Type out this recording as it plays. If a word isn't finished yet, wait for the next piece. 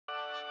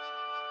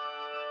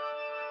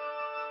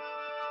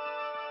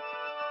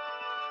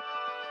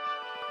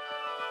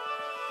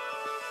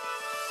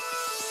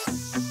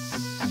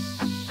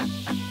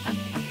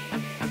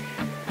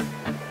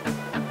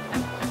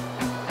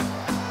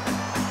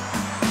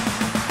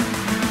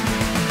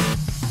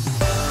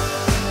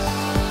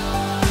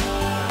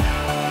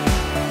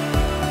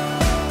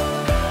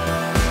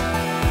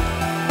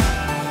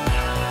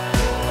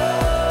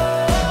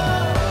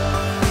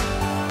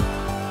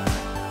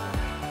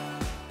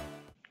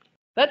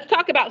Let's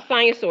talk about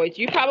sinusoids.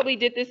 You probably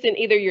did this in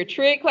either your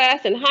trig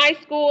class in high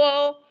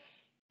school,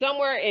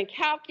 somewhere in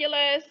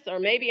calculus, or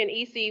maybe in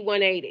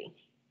ECE180.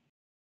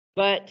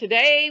 But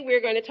today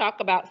we're going to talk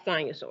about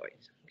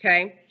sinusoids,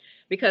 okay?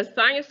 Because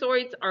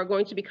sinusoids are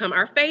going to become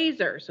our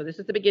phasors. So this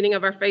is the beginning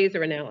of our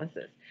phasor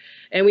analysis.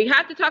 And we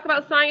have to talk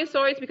about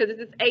sinusoids because this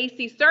is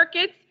AC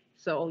circuits,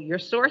 so your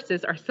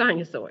sources are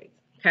sinusoids,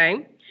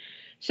 okay?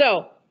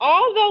 So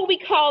although we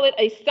call it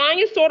a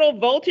sinusoidal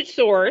voltage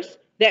source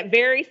that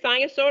varies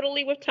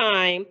sinusoidally with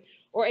time,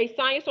 or a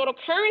sinusoidal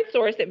current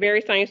source that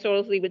varies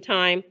sinusoidally with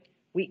time,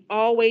 we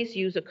always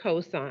use a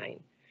cosine.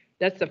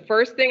 That's the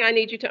first thing I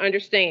need you to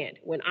understand.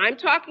 When I'm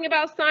talking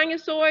about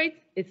sinusoids,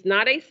 it's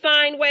not a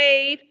sine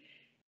wave,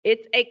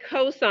 it's a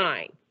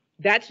cosine.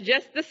 That's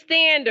just the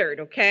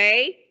standard,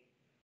 okay?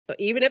 So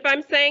even if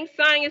I'm saying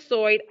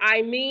sinusoid,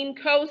 I mean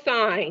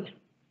cosine.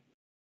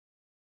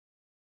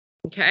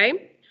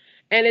 Okay?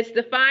 And it's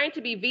defined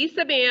to be V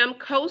sub m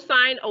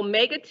cosine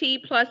omega t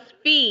plus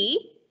phi,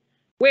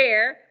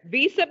 where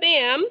V sub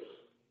m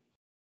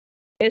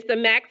is the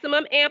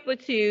maximum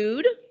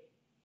amplitude,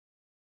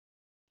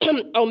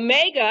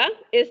 omega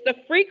is the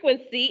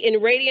frequency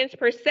in radians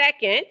per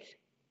second,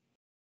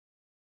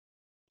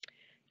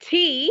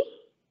 t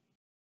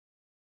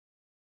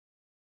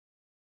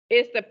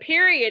is the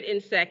period in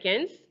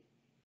seconds,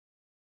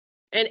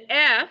 and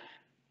f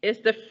is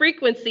the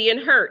frequency in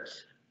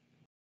hertz.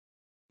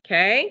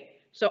 Okay?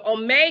 So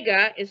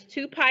omega is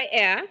 2 pi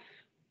f,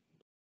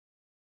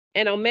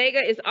 and omega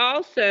is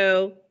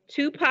also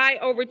 2 pi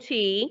over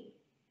t,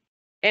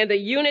 and the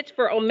units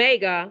for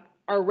omega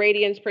are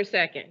radians per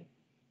second.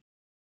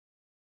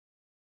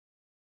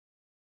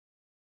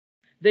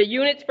 The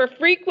units for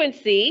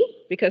frequency,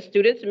 because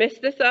students mess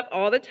this up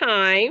all the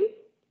time,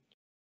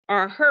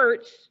 are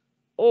hertz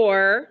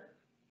or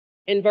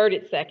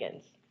inverted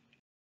seconds.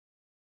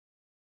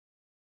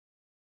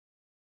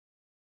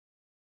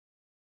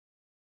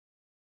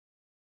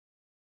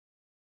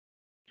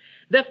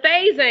 The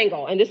phase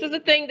angle, and this is a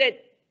thing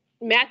that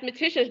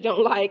mathematicians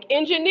don't like.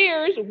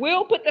 Engineers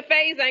will put the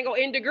phase angle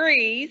in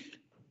degrees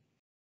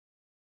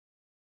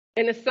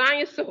in a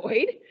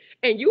sinusoid,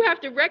 and you have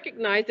to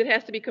recognize it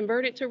has to be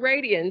converted to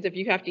radians if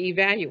you have to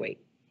evaluate,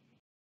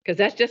 because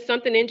that's just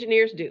something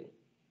engineers do.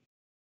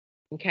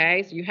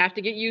 Okay, so you have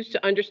to get used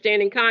to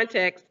understanding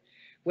context,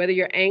 whether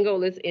your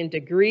angle is in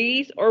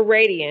degrees or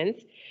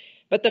radians.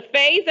 But the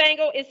phase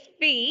angle is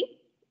phi,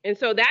 and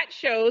so that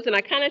shows, and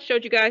I kind of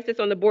showed you guys this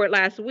on the board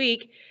last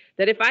week,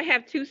 that if I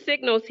have two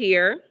signals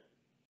here,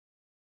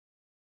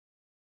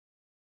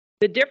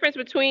 the difference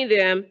between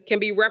them can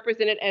be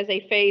represented as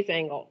a phase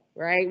angle,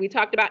 right? We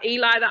talked about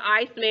Eli the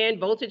Iceman,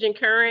 voltage and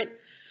current,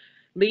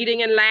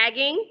 leading and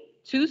lagging.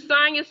 Two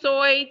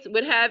sinusoids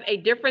would have a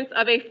difference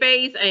of a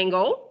phase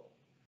angle,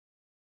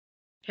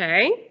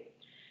 okay?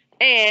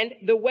 And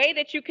the way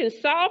that you can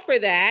solve for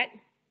that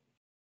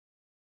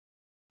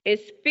is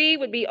phi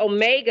would be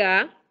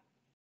omega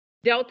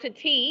delta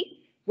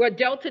t, where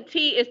delta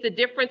t is the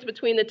difference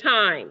between the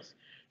times.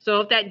 So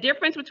if that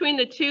difference between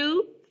the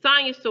two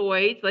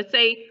sinusoids, let's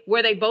say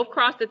where they both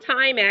cross the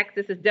time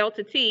axis is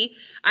delta t,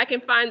 I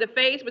can find the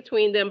phase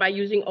between them by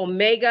using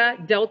omega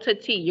delta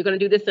t. You're going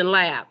to do this in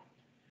lab.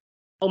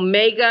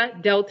 Omega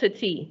delta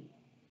t.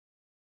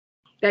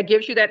 That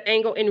gives you that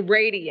angle in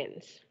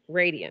radians.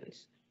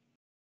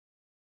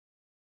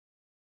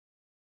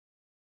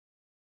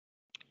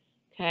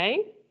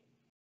 Okay.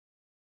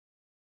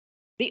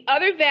 The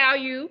other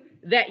value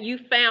that you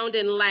found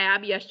in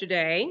lab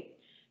yesterday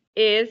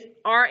is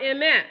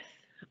RMS.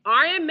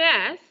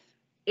 RMS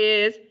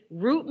is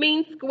root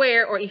mean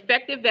square, or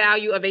effective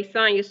value of a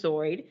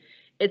sinusoid.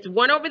 It's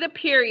 1 over the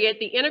period,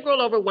 the integral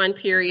over 1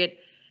 period,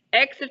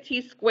 x of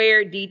t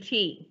squared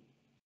dt.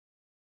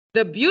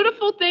 The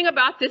beautiful thing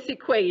about this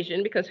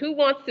equation, because who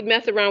wants to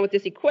mess around with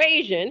this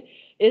equation,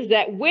 is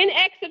that when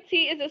x of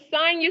t is a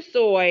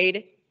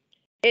sinusoid,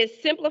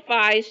 it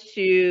simplifies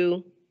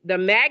to the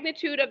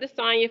magnitude of the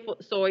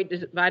sinusoid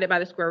divided by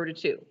the square root of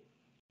 2.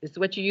 This is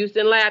what you used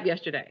in lab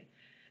yesterday.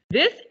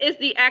 This is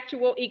the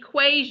actual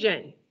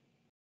equation.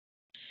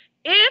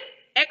 If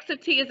x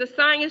of t is a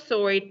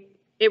sinusoid,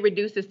 it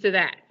reduces to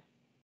that.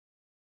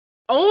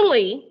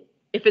 Only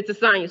if it's a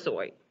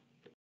sinusoid.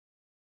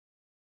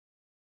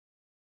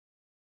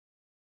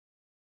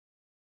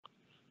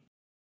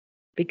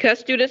 Because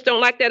students don't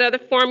like that other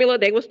formula,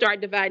 they will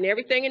start dividing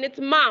everything in its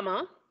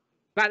mama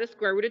by the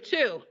square root of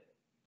 2.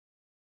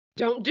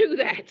 Don't do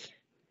that.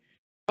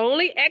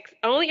 Only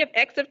if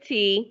x of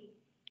t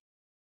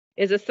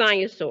is a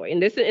sinusoid. In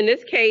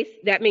this case,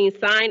 that means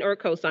sine or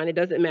cosine. It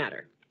doesn't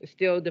matter. It's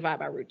still divided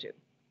by root 2.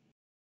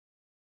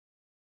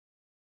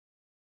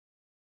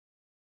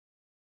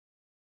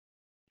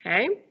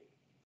 Okay?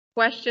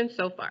 Questions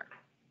so far?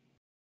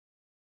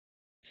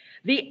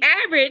 The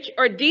average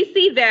or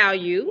DC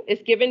value is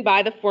given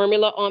by the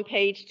formula on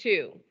page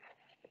 2.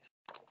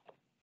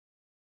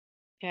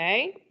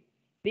 Okay?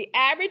 The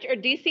average or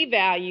DC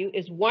value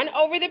is 1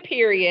 over the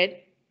period,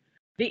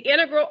 the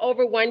integral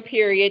over 1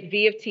 period,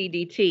 v of t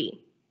dt.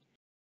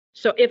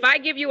 So if I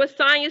give you a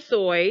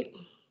sinusoid,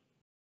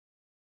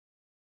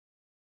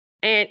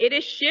 and it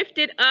is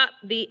shifted up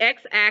the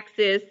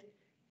x-axis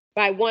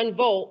by 1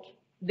 volt,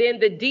 then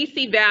the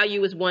DC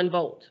value is 1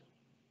 volt.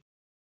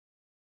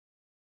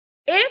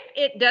 If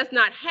it does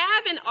not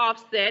have an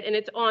offset and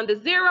it's on the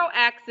 0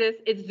 axis,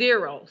 it's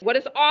 0. What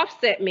does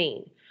offset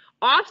mean?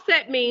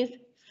 Offset means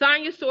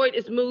sinusoid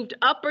is moved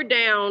up or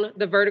down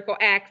the vertical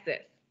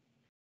axis.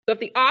 So if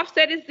the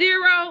offset is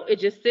 0, it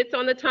just sits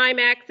on the time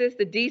axis.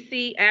 The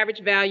DC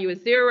average value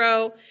is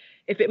 0.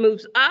 If it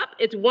moves up,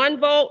 it's 1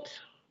 volt.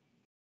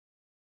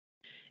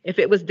 If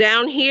it was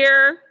down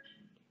here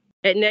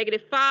at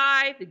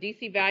 -5, the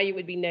DC value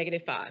would be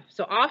 -5.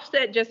 So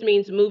offset just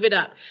means move it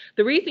up.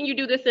 The reason you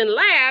do this in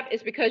lab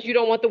is because you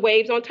don't want the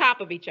waves on top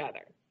of each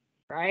other,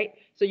 right?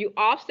 So you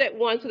offset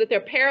one so that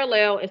they're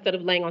parallel instead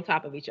of laying on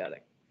top of each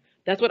other.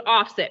 That's what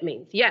offset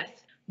means, yes.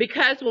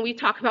 Because when we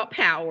talk about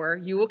power,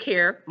 you will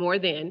care more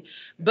then,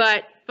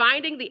 but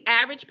finding the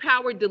average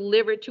power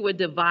delivered to a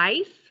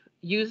device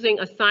using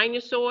a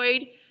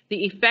sinusoid,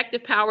 the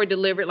effective power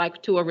delivered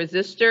like to a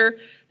resistor,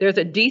 there's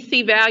a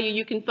DC value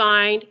you can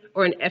find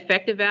or an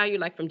effective value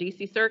like from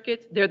DC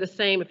circuits. They're the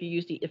same if you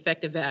use the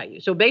effective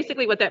value. So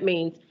basically what that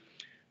means,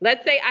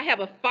 let's say I have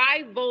a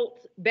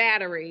 5-volt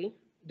battery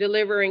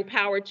delivering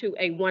power to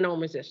a 1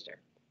 ohm resistor.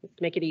 Let's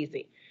make it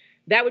easy.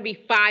 That would be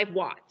 5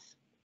 watts.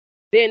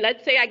 Then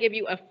let's say I give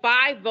you a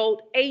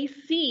 5-volt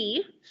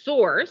AC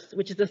source,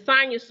 which is a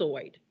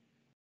sinusoid.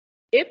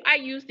 If I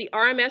use the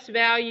RMS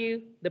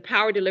value, the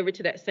power delivered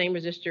to that same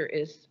resistor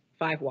is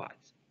 5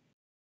 watts.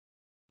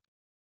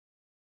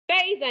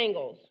 Phase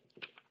angles.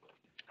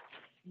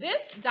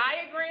 This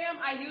diagram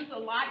I use a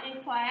lot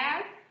in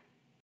class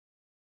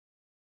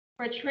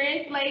for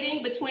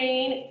translating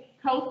between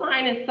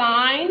cosine and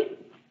sine.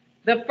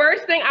 The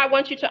first thing I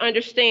want you to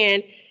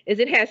understand is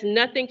it has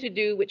nothing to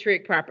do with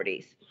trig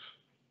properties.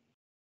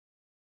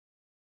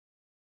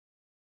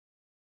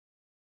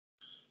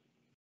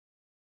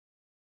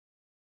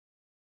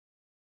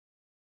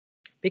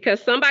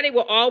 Because somebody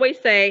will always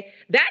say,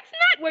 that's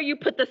not where you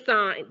put the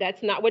sine.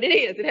 That's not what it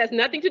is. It has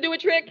nothing to do with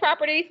trig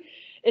properties.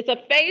 It's a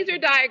phasor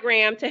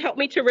diagram to help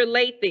me to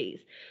relate these.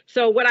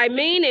 So what I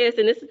mean is,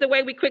 and this is the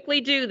way we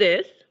quickly do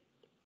this,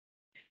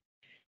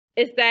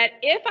 is that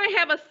if I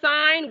have a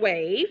sine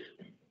wave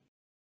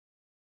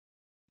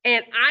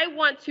and I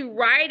want to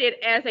write it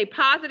as a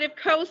positive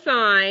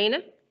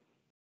cosine,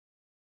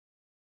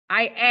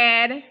 I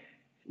add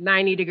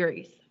 90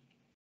 degrees.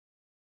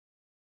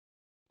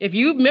 If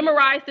you've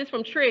memorized this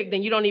from trig,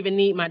 then you don't even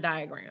need my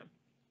diagram.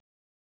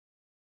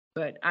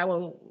 But I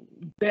will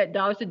bet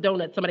dollars to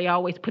donuts, somebody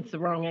always puts the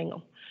wrong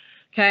angle.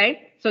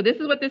 Okay, so this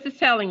is what this is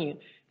telling you.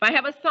 If I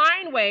have a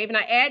sine wave and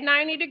I add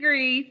 90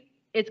 degrees,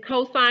 it's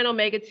cosine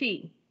omega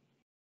t.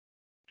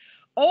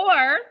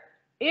 Or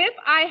if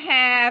I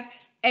have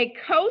a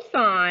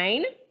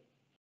cosine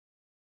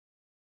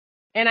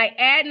and I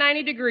add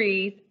 90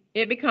 degrees,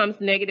 it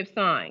becomes negative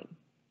sine.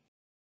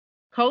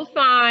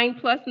 Cosine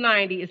plus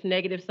 90 is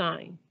negative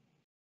sine.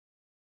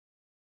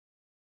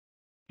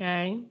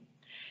 Okay,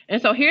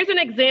 and so here's an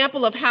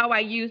example of how I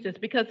use this,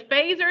 because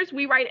phasors,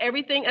 we write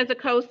everything as a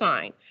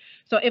cosine.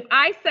 So if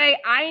I say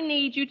I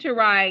need you to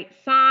write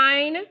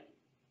sine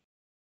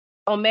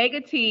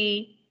omega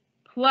t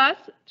plus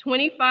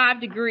 25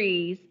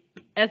 degrees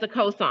as a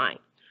cosine.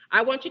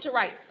 I want you to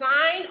write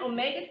sine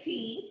omega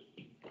t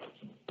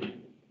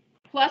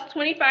plus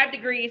 25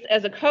 degrees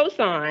as a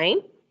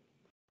cosine.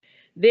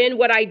 Then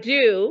what I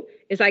do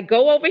is I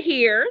go over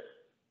here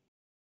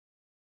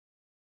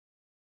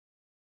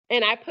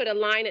and I put a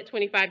line at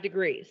 25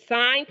 degrees.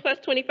 Sine plus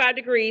 25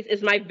 degrees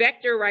is my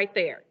vector right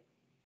there.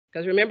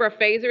 Because remember, a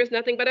phasor is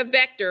nothing but a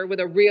vector with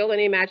a real and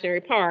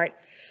imaginary part.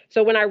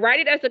 So when I write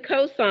it as a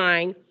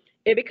cosine,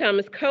 it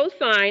becomes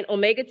cosine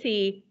omega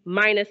t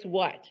minus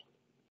what?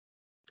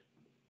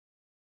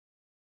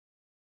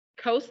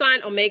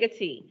 Cosine omega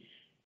t.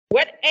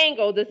 What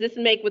angle does this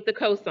make with the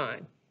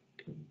cosine?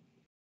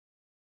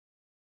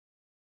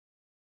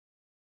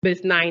 But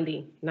it's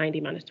 90.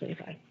 90 minus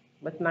 25.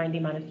 What's 90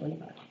 minus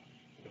 25?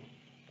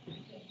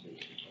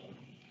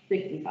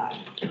 65.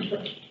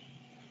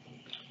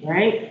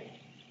 Right?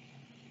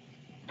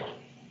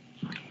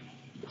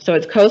 So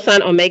it's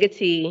cosine omega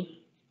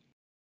t,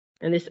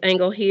 and this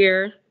angle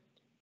here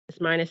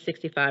is minus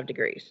 65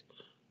 degrees.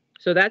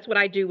 So that's what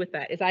I do with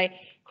that, is I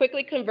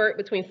quickly convert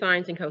between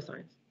sines and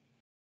cosines.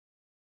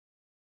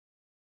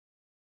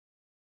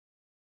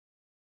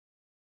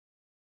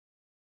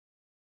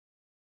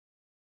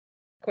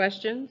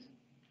 Questions?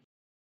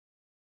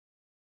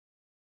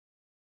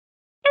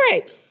 All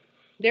right.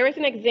 There is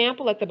an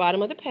example at the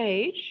bottom of the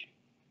page.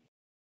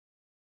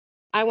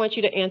 I want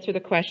you to answer the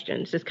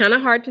questions. It's kind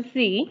of hard to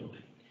see,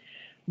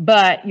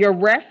 but your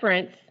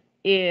reference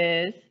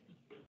is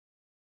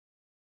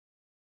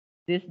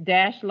this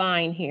dashed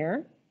line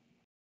here.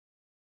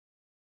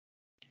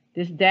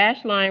 This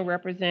dashed line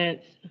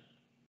represents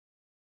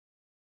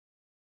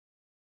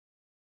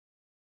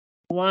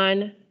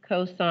 1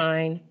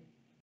 cosine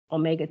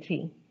omega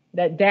t.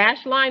 That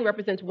dashed line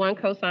represents 1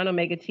 cosine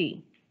omega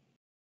t.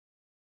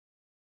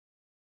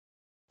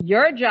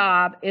 Your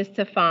job is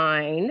to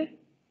find,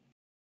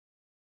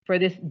 for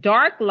this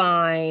dark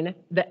line,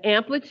 the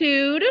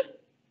amplitude,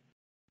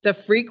 the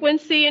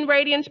frequency in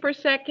radians per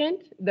second,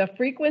 the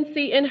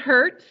frequency in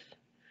hertz,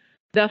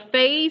 the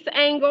phase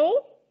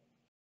angle,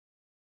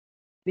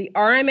 the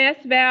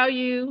RMS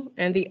value,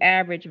 and the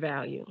average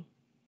value.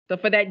 So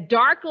for that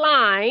dark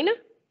line,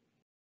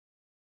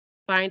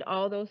 find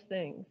all those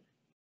things.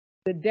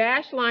 The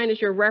dashed line is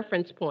your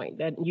reference point.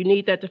 That you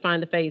need that to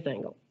find the phase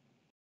angle.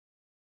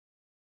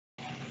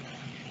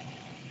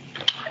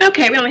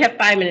 Okay, we only have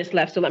 5 minutes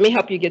left, so let me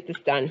help you get this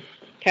done.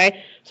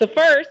 Okay, so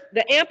first,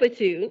 the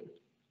amplitude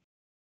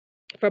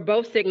for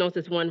both signals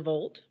is 1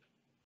 volt.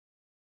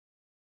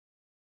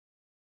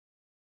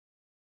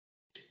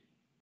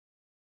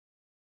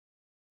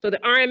 So the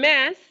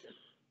RMS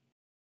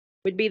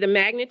would be the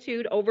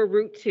magnitude over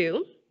root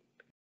 2,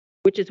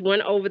 which is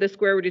 1 over the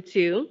square root of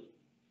 2.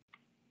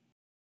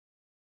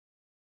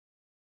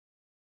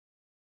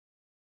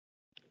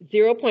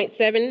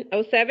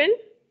 .707.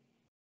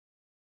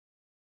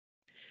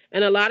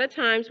 And a lot of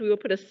times we will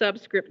put a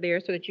subscript there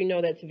so that you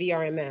know that's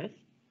VRMS.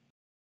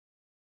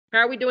 How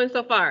are we doing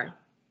so far?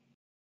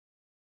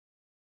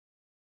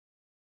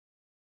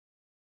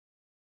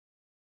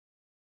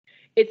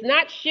 It's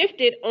not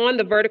shifted on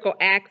the vertical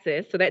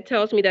axis, so that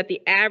tells me that the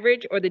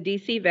average or the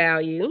DC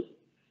value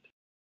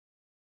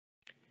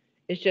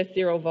is just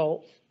 0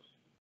 volts.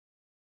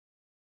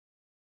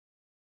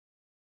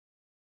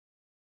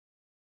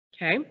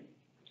 Okay.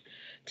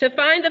 To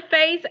find the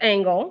phase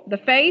angle,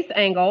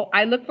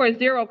 I look for a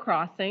 0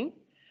 crossing.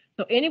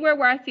 So anywhere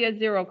where I see a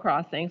 0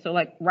 crossing, so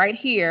like right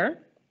here,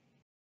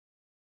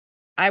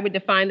 I would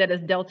define that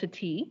as delta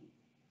t.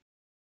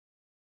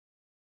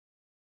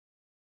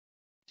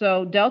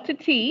 So delta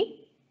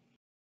t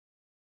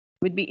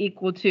would be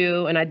equal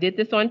to, and I did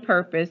this on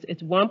purpose,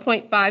 it's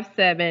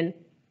 1.57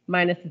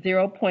 minus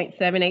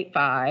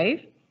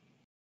 0.785.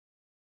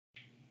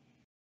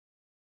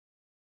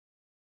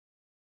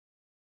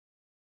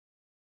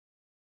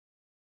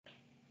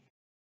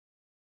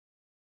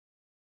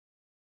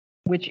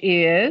 Which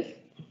is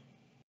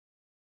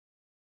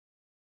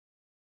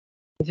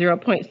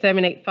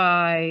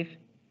 0.785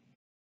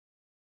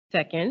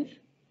 seconds.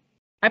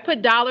 I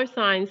put dollar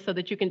signs so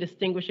that you can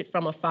distinguish it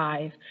from a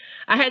 5.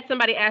 I had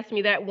somebody ask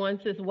me that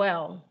once as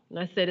well, and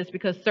I said it's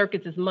because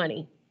circuits is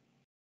money.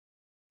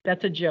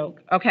 That's a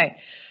joke. Okay.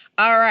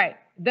 All right.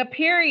 The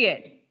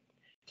period.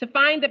 To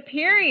find the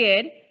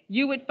period,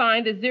 you would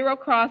find the 0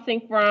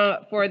 crossing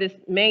for this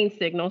main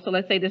signal. So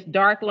let's say this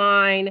dark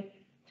line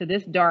to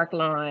this dark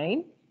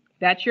line.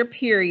 That's your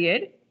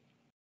period.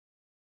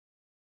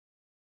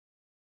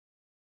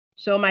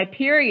 So my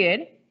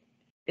period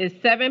is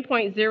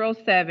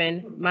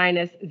 7.07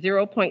 minus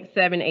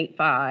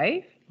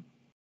 0.785,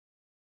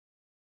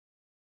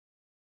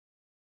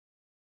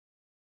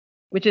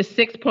 which is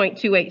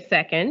 6.28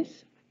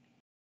 seconds,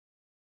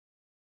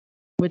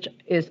 which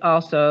is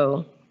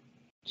also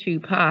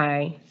 2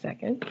 pi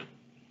seconds.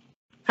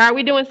 How are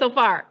we doing so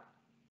far?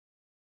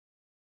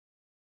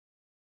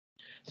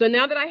 So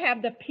now that I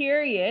have the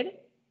period,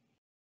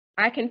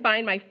 I can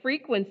find my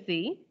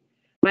frequency.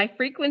 My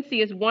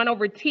frequency is 1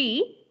 over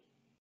t.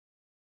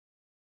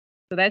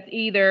 So that's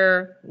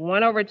either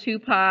 1 over 2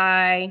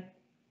 pi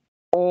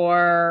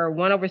or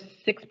 1 over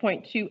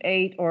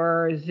 6.28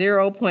 or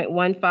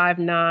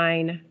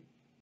 0.159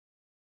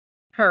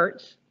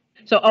 hertz.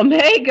 So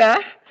omega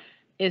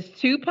is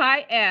 2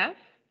 pi f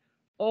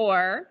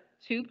or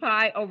 2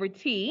 pi over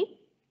t,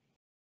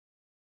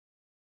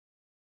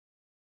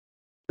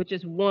 which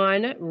is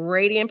 1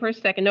 radian per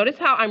second. Notice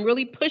how I'm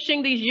really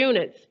pushing these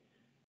units.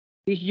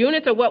 These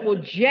units are what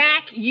will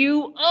jack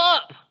you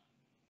up.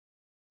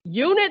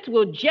 Units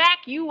will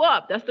jack you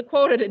up. That's the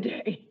quote of the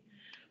day.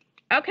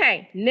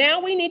 Okay,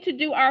 now we need to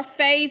do our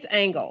phase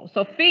angle.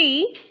 So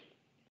phi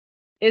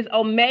is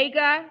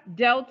omega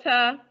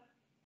delta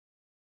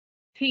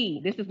t.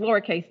 This is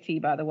lowercase t,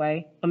 by the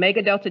way.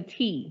 Omega delta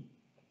t.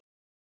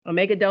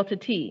 Omega delta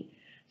t.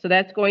 So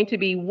that's going to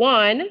be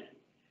 1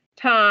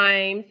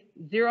 times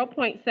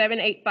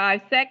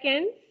 0.785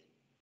 seconds.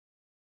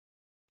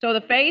 So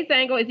the phase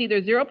angle is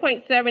either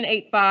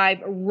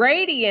 0.785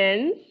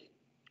 radians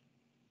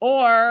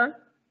or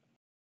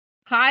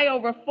pi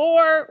over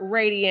 4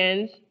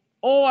 radians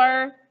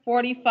or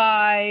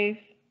 45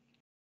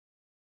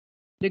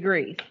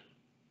 degrees.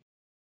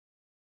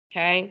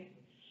 Okay?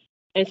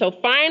 And so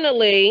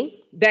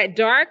finally, that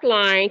dark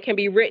line can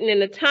be written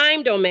in the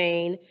time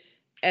domain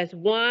as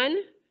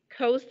 1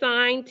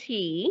 cosine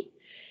t.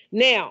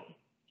 Now,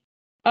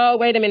 oh,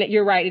 wait a minute,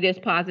 you're right, it is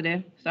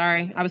positive.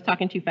 Sorry, I was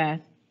talking too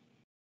fast.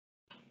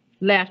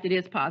 Left, it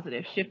is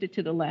positive. Shift it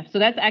to the left. So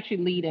that's actually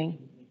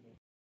leading.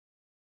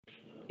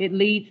 It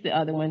leads the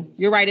other one.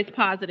 You're right, it's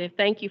positive.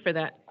 Thank you for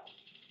that.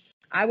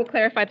 I will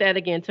clarify that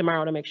again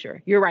tomorrow to make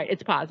sure. You're right,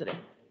 it's positive.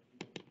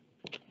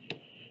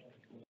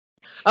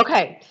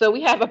 Okay, so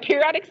we have a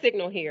periodic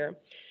signal here.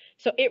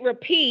 So it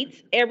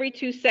repeats every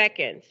 2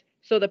 seconds.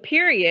 So the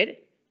period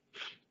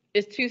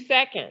is 2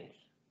 seconds.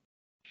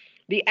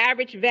 The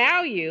average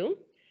value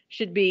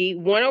should be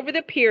 1 over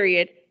the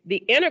period, the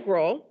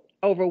integral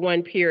over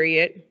 1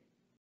 period,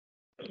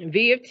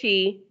 v of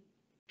t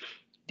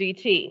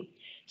dt.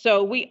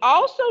 So we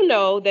also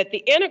know that the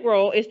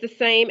integral is the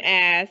same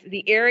as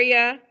the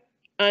area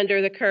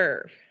under the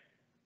curve.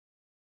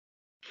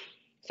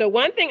 So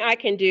one thing I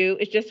can do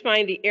is just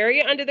find the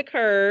area under the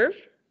curve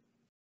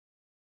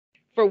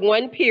for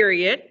 1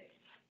 period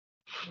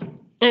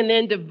and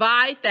then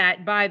divide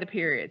that by the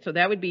period. So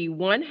that would be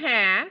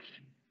 1/2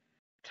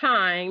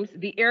 times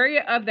the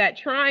area of that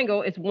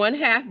triangle is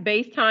 1/2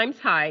 base times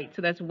height.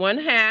 So that's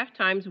 1/2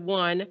 times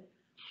 1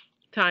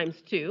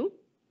 times 2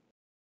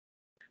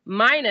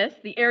 minus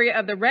the area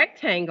of the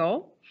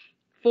rectangle,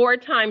 4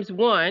 times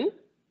 1.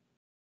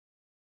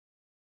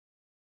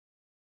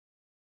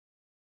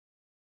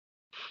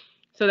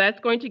 So that's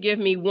going to give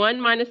me 1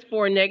 minus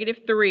 4,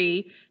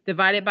 -3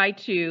 divided by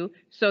 2.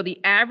 So the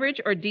average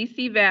or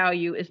DC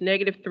value is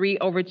 -3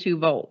 over 2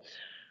 volts.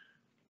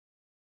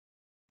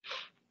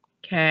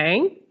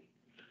 Okay.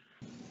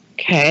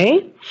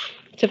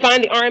 To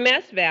find the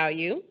RMS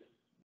value,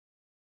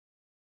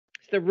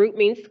 it's the root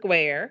mean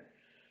square.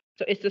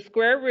 So it's the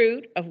square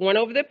root of 1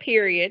 over the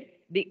period,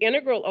 the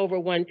integral over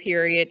 1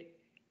 period,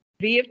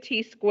 v of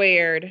t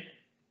squared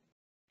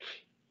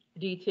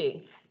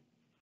dt.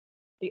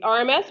 The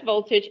RMS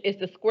voltage is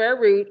the square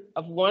root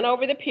of 1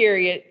 over the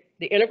period,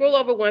 the integral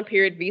over 1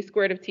 period, v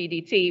squared of t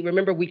dt.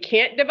 Remember, we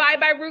can't divide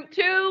by root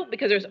 2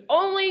 because there's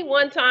only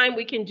one time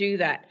we can do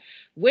that.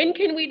 When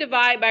can we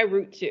divide by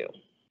root 2?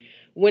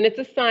 When it's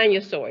a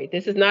sinusoid.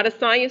 This is not a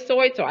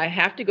sinusoid, so I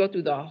have to go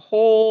through the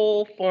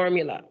whole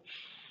formula.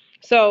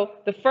 So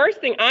the first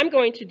thing I'm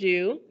going to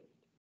do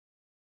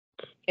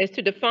is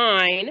to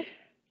define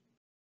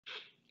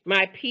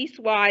my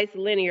piecewise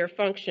linear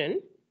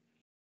function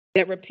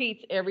that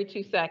repeats every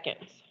 2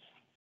 seconds.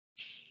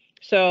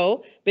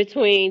 So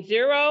between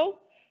 0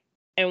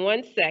 and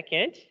 1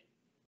 second,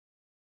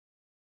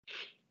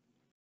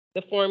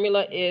 the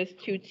formula is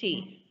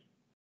 2t.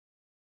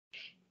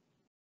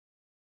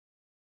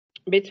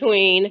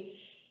 Between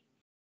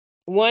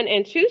 1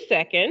 and 2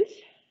 seconds,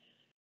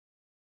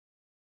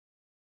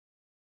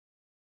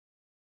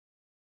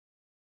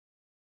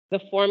 the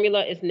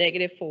formula is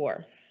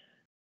 -4.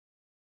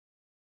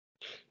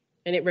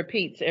 And it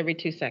repeats every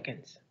 2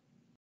 seconds.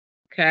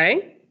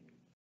 Okay?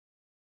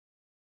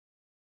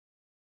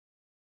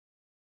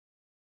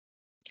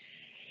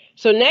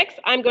 So next,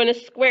 I'm going to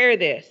square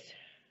this.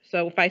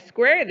 So if I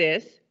square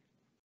this,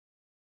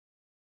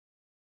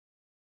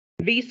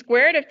 v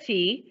squared of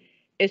t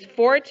is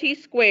 4t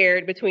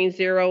squared between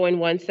 0 and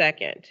 1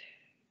 second.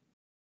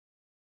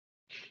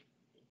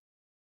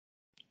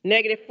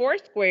 -4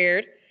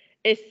 squared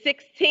is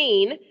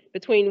 16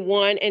 between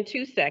 1 and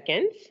 2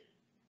 seconds.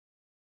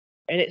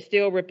 And it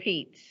still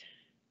repeats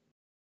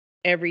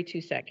every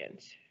 2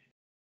 seconds.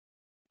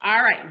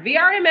 All right,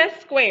 VRMS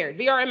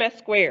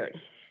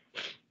squared.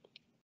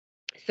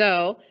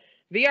 So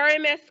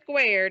VRMS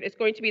squared is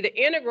going to be the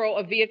integral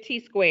of v of t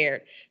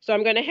squared. So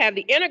I'm going to have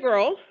the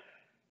integral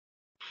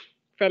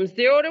from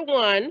 0 to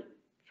 1,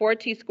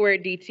 4t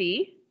squared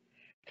dt,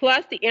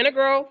 plus the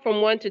integral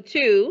from 1 to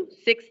 2,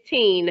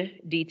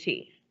 16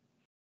 dt.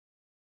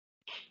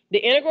 The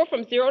integral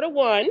from 0 to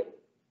 1,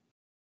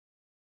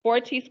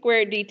 4t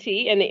squared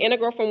dt, and the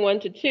integral from 1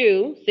 to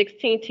 2,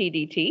 16t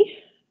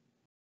dt.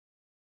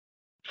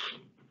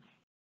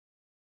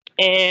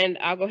 And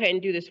I'll go ahead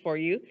and do this for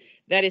you.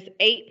 That is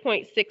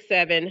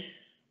 8.67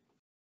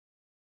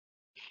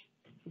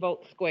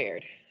 volts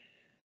squared.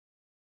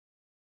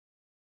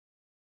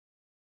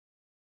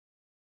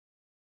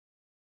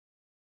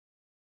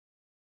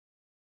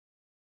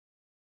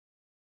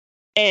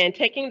 And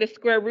taking the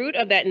square root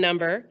of that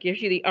number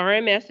gives you the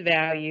RMS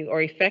value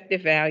or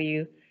effective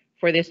value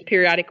for this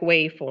periodic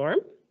waveform.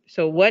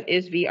 So what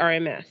is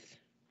VRMS?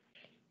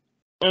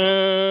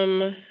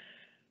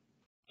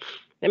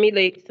 Let me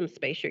leave some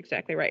space. You're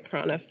exactly right,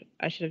 Pranav.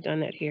 I should have done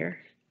that here.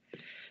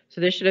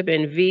 So this should have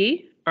been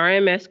V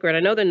RMS squared.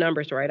 I know the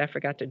number's right. I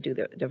forgot to do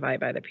the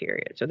divide by the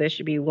period. So this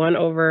should be 1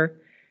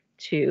 over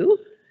 2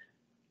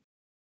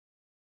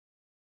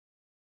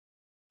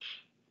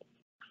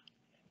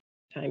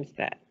 times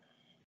that.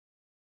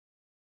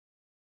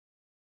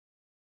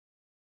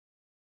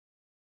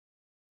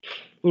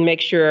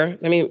 Make sure,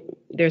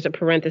 there's a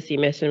parenthesis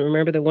missing.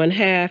 Remember, the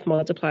 1/2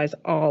 multiplies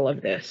all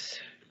of this.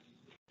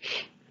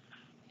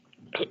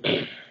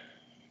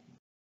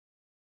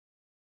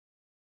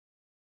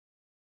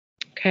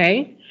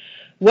 Okay.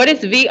 What is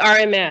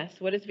VRMS?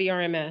 What is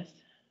VRMS?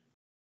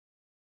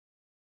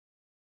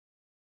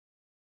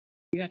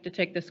 You have to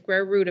take the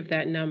square root of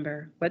that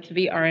number. What's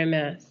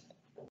VRMS?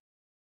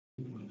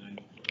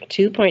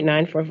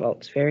 2.94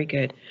 volts. Very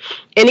good.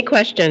 Any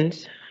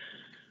questions?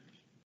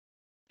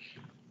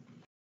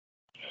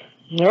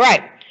 All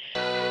right.